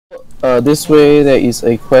This way there is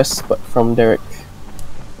a quest but from Derek.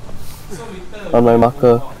 On my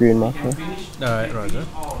marker, green marker. Alright, roger.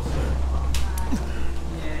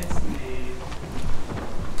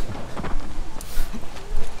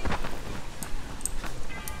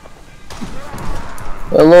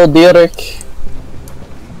 Hello, Derek.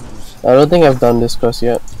 I don't think I've done this quest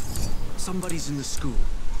yet. Somebody's in the school.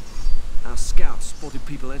 Our scouts spotted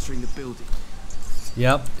people entering the building.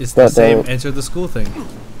 Yep, it's the same enter the school thing.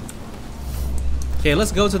 Okay,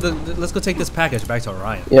 let's go take this package back to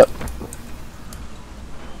Orion. Yep.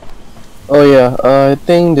 Oh yeah, I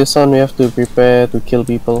think this one we have to prepare to kill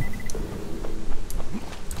people.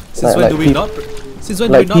 Since when do we not? Since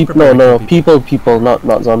when do we not people? prepare? No, people,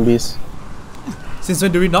 not zombies. Since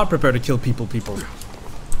when do we not prepare to kill people?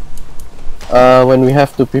 When we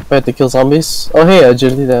have to prepare to kill zombies. Oh hey,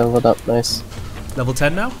 agility leveled up, nice. Level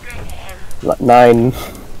 10 now? 9.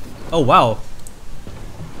 Oh wow.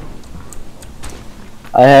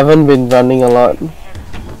 I haven't been running a lot.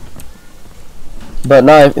 But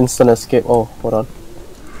now I have instant escape. Oh, hold on.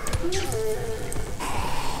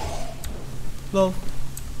 Well,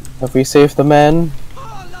 have we saved the man?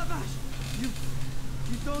 Oh, Lavash!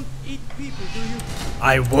 You don't eat people, do you?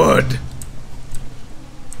 I would.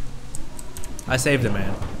 I saved the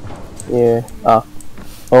man. Yeah. Ah.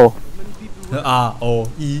 Oh.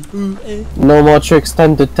 A. No more tricks.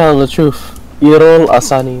 Time to tell the truth. Irol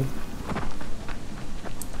Asani.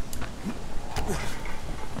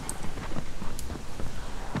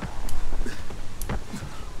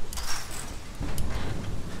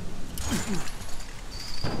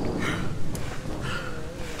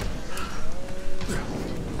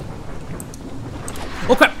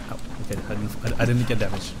 Oh crap! Oh, okay, I didn't get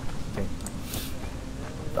damage. Okay.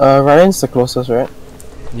 Ryan's the closest, right?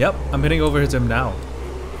 Yep, I'm heading over to him now.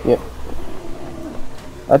 Yep.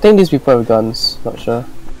 I think these people have guns. Not sure.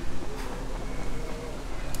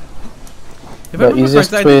 If The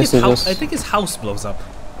easiest way is to just... just... I think his house blows up.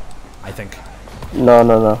 I think.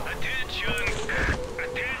 No.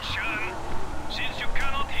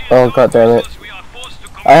 Oh god damn it.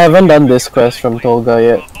 I haven't done this quest from Tolga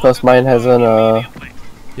yet, because mine hasn't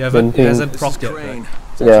It hasn't procced yet. Right?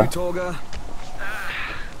 Yeah. Tolga?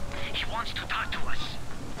 He wants to talk to us.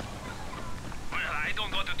 Well, I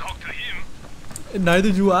don't want to talk to him.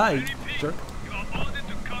 Neither do I. Sure. You are ordered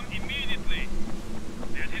to come immediately.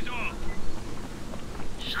 That is all.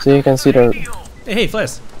 So you can see the... Hey,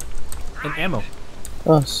 Flash. And ammo.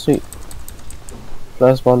 Oh, sweet.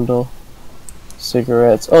 Flash bundle.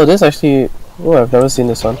 Cigarettes. Oh, this actually... Oh, I've never seen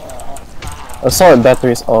this one. Assault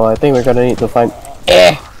batteries. Oh, I think we're gonna need to find...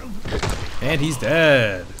 And he's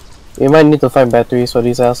dead. We might need to find batteries for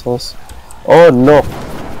these assholes. Oh no!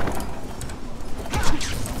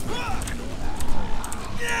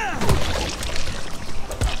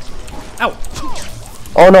 Ow!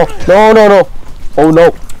 Oh no! No! Oh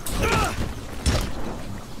no!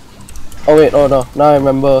 Oh wait, oh no. Now I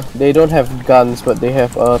remember. They don't have guns, but they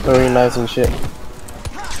have throwing knives and shit.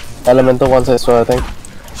 Elemental ones as well, I think.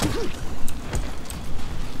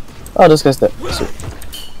 Oh, this guy's dead. Sweet.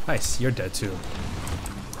 Nice, you're dead too.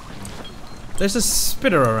 There's a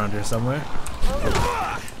spitter around here somewhere.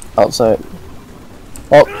 Outside.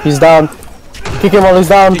 Oh, he's down. Kick him while he's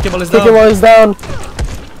down. Kick him while he's Kick him while he's down.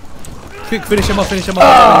 Quick, finish him off,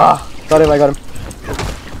 Ah! Got him, I got him.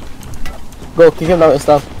 Go, kick him down, it's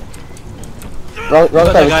down. Wrong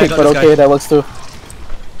time to kick, but okay, that works too.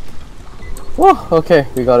 Whoa, okay,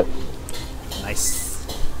 we got it. Nice.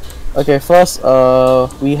 Okay, first,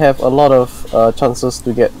 we have a lot of chances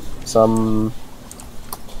to get some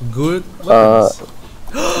good weapons.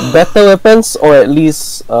 better weapons, or at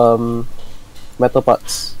least metal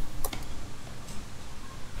parts.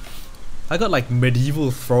 I got like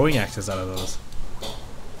medieval throwing axes out of those.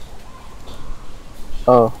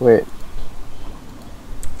 Oh, wait.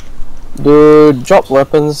 Do drop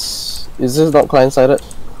weapons... Is this not client-sided?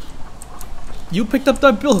 You picked up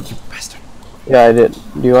that build, you bastard. Yeah, I did.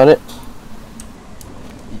 Do you want it?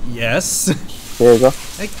 Yes. Here you go.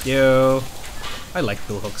 Thank you. I like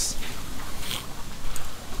bill hooks.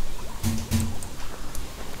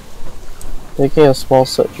 Taking a small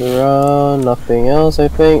search around, nothing else I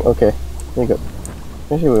think. Okay, there you go.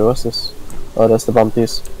 Actually, wait, what's this? Oh, that's the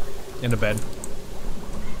bumpties. In the bed.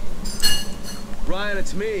 Ryan,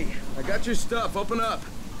 it's me. I got your stuff. Open up.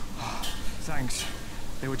 Thanks.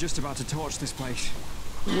 They were just about to torch this place.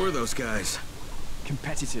 Who were those guys?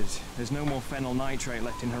 Competitors. There's no more phenyl nitrate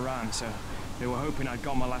left in Haran, so they were hoping I'd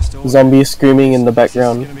got my last order. Zombies screaming in the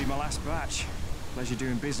background. This is gonna be my last batch. Pleasure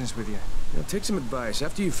doing business with you. Now, take some advice.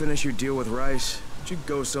 After you finish your deal with Rice, you should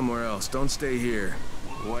go somewhere else. Don't stay here.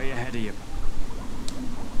 Way ahead of you.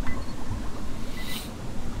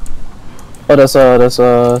 Oh, there's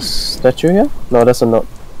a statue here? No, there's a note.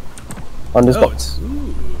 On this box.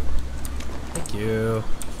 Ooh. Thank you.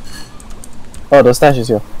 Oh, the stash is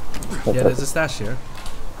here. Yeah, there's a stash here.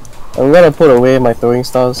 I'm gonna put away my throwing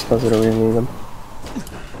stars because I don't really need them.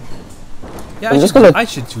 Yeah, I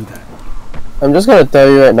should do that. I'm just gonna tell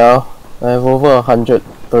you right now, I have over 100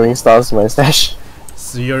 throwing stars in my stash.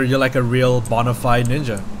 So you're like a real bona fide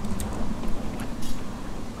ninja.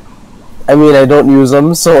 I mean, I don't use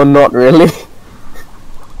them, so not really.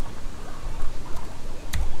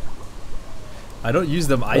 I don't use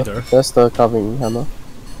them either. That's the carving hammer.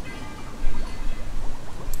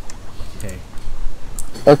 Okay.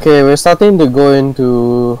 Okay, we're starting to go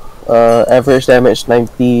into average damage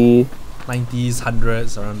 90. 90s,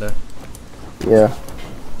 100s, around there. Yeah.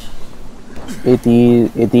 80,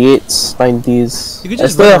 88s, 90s. You could I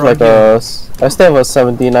just still have run like I still have a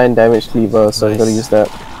 79 damage cleaver, so I'm gonna use that.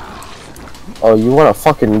 Oh, you wanna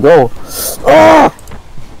fucking go? Ah!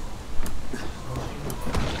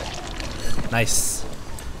 Nice.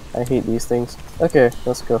 I hate these things. Okay,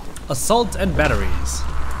 let's go. Assault and batteries.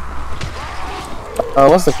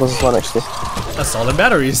 What's the closest one actually? Assault and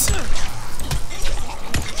batteries.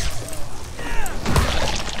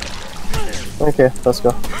 Okay, let's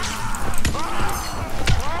go.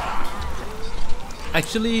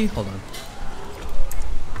 Actually, hold on.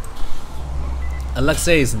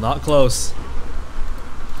 Alexei is not close.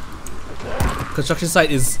 Construction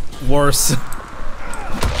site is worse.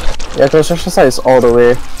 Yeah, construction site is all the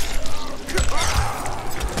way.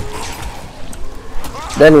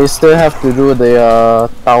 Then we still have to do the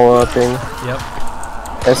tower thing. Yep.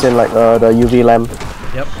 As in like the UV lamp.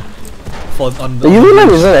 Yep. The UV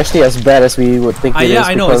lamp isn't actually as bad as we would think it is. Yeah,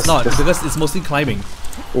 I know it's not because it's mostly climbing.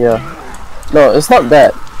 Yeah. No, it's not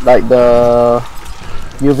that. Like the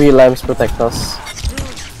UV lamps protect us.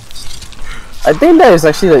 I think that is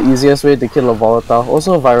actually the easiest way to kill a volatile.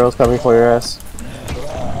 Also, virals coming for your ass.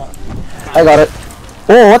 I got it.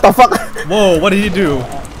 Whoa, what the fuck? Whoa, what did he do?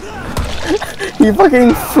 He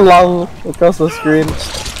fucking flung across the screen.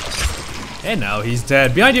 And now he's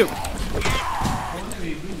dead. Behind you!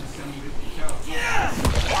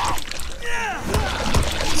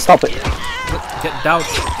 Stop it. Get down.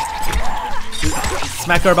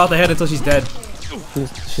 Smack her about the head until she's dead.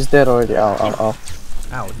 She's dead already. Ow, ow, ow.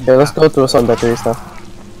 Ow. Okay, let's go through some batteries now.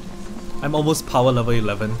 I'm almost power level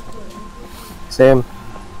 11. Same.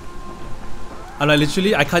 And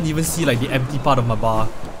I can't even see like the empty part of my bar.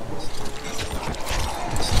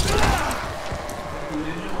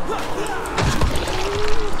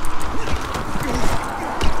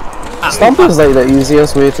 Stomp is like the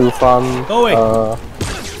easiest way to farm. Go away.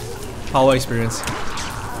 Power experience.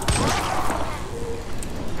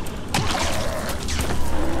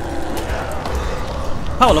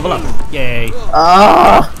 Power level up. Yay.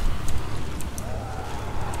 Ah!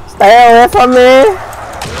 Stay away from me!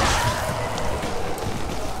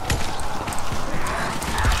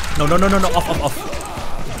 No, off.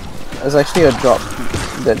 There's actually a drop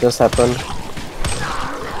that just happened.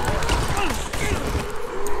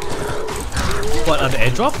 What, an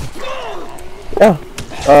airdrop? Yeah.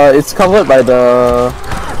 It's covered by the...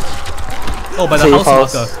 Oh, by the house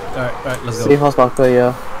marker. Alright, let's go. Safe house marker,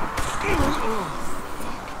 yeah.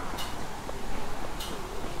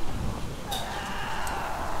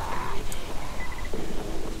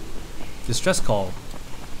 Distress call.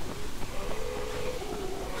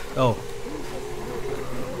 Oh.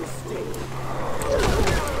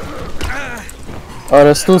 Oh,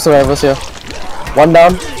 there's 2 survivors here. 1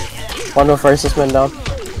 down. 1 of Rice's men down.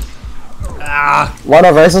 Ah! 1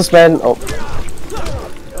 of Rice's men. Oh.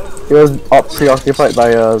 He was preoccupied by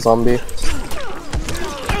a zombie.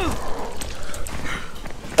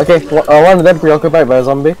 Okay, 1 of them preoccupied by a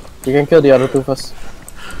zombie. You can kill the other 2 first.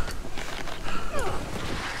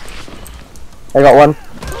 I got 1.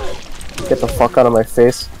 Get the fuck out of my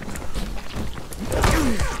face.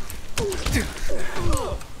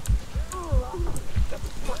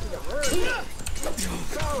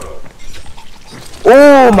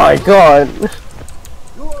 Oh my god!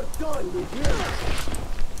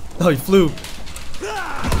 Oh, he flew.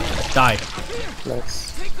 Die.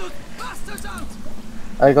 Nice.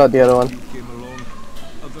 I got the other one.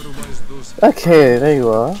 Okay, there you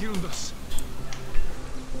are.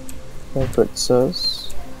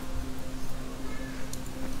 References.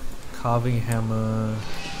 Carving hammer.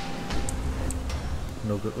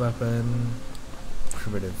 No good weapon.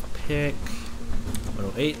 Primitive pick.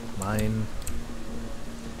 108. Mine.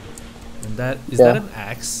 And that is that an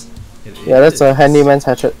axe? Yeah, that's a handyman's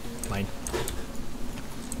hatchet. Mine.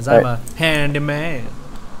 Cause I'm a handyman.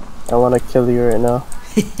 I wanna kill you right now.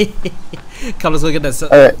 Come, let's go get that.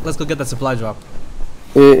 Alright. Let's go get that supply drop.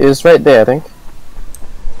 It's right there, I think.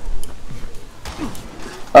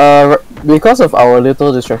 Because of our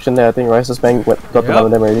little distraction there, I think Rice's bank got to one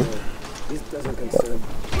of them already.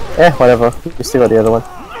 Yep. Whatever. We still got the other one.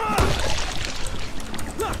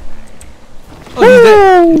 Oh, he's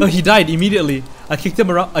dead. Oh, he died immediately. I kicked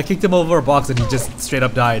him around. I kicked him over a box, and he just straight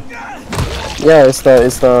up died. Yeah, it's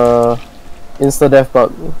the insta death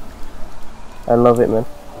bug. I love it, man.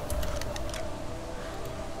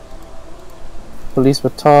 Police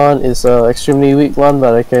baton is an extremely weak one,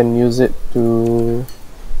 but I can use it to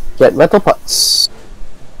get metal parts.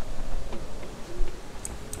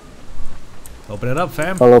 Open it up,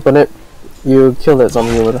 fam. I'll open it. You kill that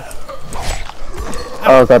zombie over there.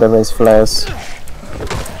 Oh god, that makes flares.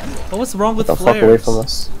 Oh, what's wrong with Get the flares? fuck away from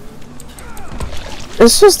us.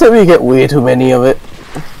 It's just that we get way too many of it.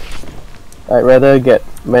 I'd rather get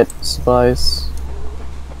med supplies.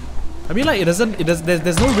 I mean, like, there's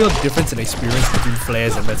no real difference in experience between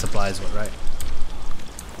flares and med supplies, right?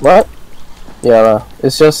 What? Yeah,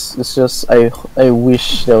 it's just I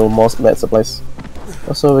wish there were more med supplies.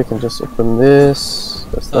 Also, we can just open this.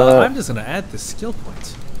 I'm just gonna add this skill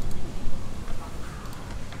point.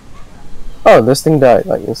 Oh, this thing died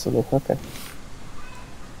like instantly. Okay.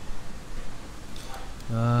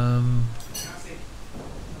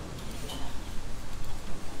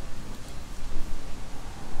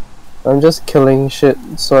 I'm just killing shit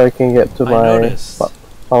so I can get to my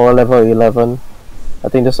power level 11. I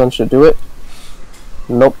think this one should do it.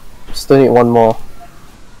 Nope, still need one more.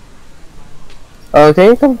 Can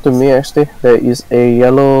you come to me actually? There is a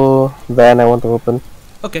yellow van I want to open.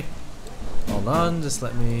 Okay. Hold on, just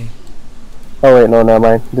let me... Oh wait, no, never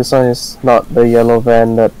mind. This one is not the yellow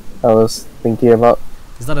van that I was thinking about.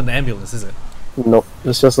 It's not an ambulance, is it? Nope,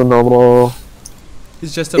 it's just a normal...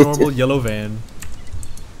 It's just a normal yellow van.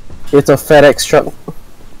 It's a FedEx truck.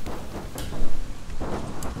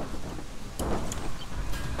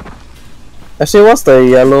 Actually, what's the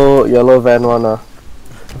yellow van one? I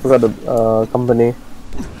forgot the company.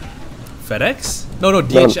 FedEx? No,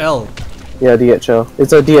 DHL. Yeah, DHL.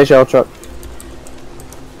 It's a DHL truck.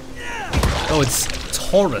 Oh, it's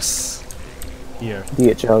Taurus. Here.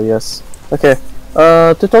 DHL, yes. Okay.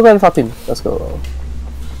 To Tolga and Fatin. Let's go.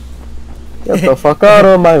 Get the fuck out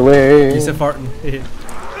of my way. You said farting.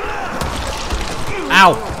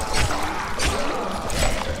 Ow!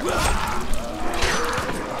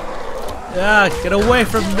 Ah, get away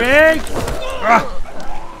from me!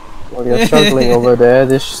 While you're struggling over there,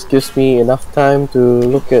 this gives me enough time to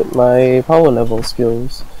look at my power level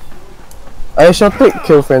skills. I shall take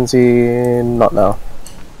Kill Frenzy, not now.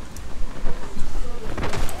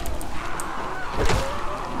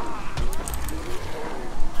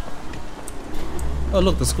 Oh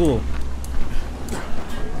look, the school.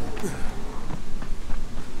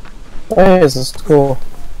 Hey, it's a school.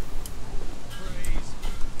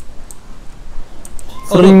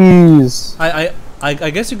 Freeze! I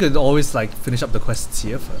guess you could always like finish up the quests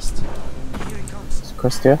here first.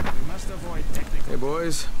 Quest here? Hey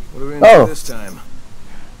boys, what are we gonna do this time?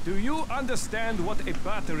 Do you understand what a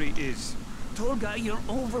battery is? Tolga, you're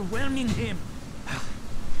overwhelming him.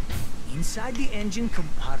 Inside the engine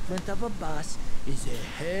compartment of a bus is a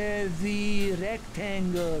heavy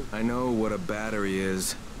rectangle. I know what a battery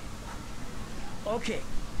is. Okay,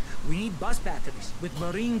 we need bus batteries with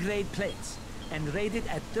marine-grade plates and rated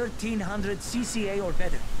at 1300 CCA or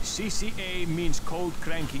better. CCA means cold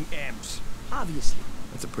cranking amps. Obviously.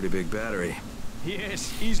 That's a pretty big battery.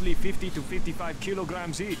 Yes, easily 50 to 55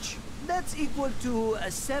 kilograms each. That's equal to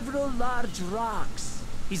several large rocks.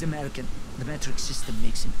 He's American. The metric system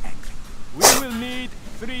makes him angry. We will need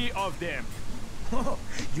 3 of them. Oh,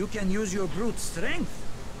 you can use your brute strength.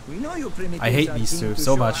 We know you primitives. I hate these two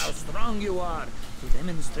so much. How strong you are to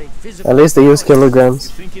demonstrate physical. At least they use kilograms.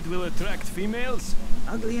 You think it will attract females?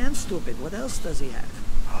 Ugly and stupid. What else does he have?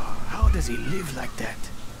 How does he live like that?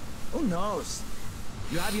 Who knows?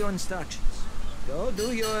 You have your instructions. Go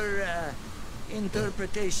do your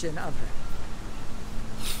interpretation of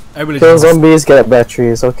them. Kill zombies, get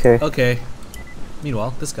batteries. Okay. Okay.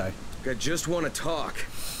 Meanwhile, this guy. I just want to talk.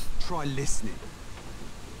 Try listening.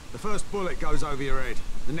 The first bullet goes over your head.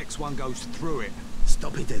 The next one goes through it.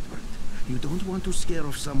 Stop it, Edward. You don't want to scare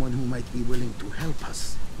off someone who might be willing to help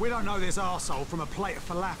us. We don't know this arsehole from a plate of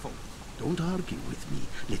falafel. Don't argue with me.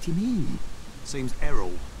 Let him in. Seems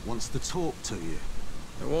Errol wants to talk to you.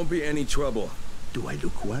 There won't be any trouble. Do I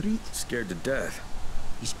look worried? Scared to death.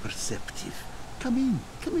 He's perceptive. Come in.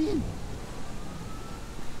 Come in.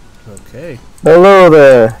 Okay. Hello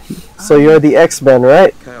there. So you're the X-Men,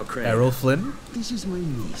 right? Kyle Crane. Errol Flynn? This is my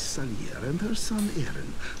niece, Salier, and her son,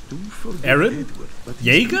 Aaron. Do forgive Aaron? Edward, but he's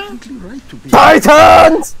Jaeger? completely right to be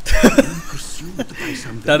Titans! pursued by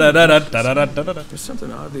some Da-da-da-da-da-da-da-da. There's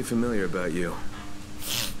something oddly familiar about you.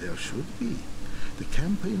 There should be. The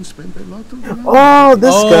campaign spent a lot of money. Oh,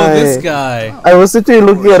 this guy. I was literally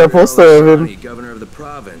looking at a poster of him. Governor of the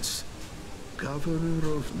province.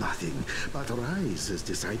 Governor of nothing. But Rise has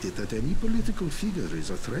decided that any political figure is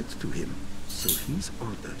a threat to him. So he's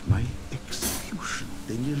ordered my execution.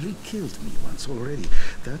 They nearly killed me once already.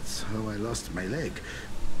 That's how I lost my leg.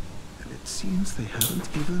 And it seems they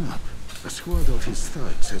haven't given up. A squad of his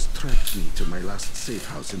thugs has tracked me to my last safe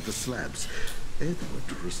house in the slabs.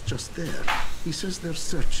 Edward was just there. He says they're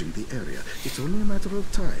searching the area. It's only a matter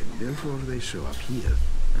of time before they show up here.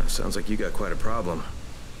 Sounds like you got quite a problem.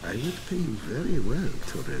 I would pay you very well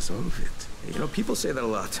to resolve it. You know, people say that a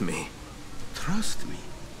lot to me. Trust me.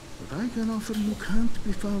 What I can offer you can't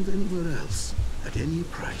be found anywhere else, at any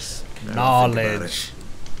price. Knowledge.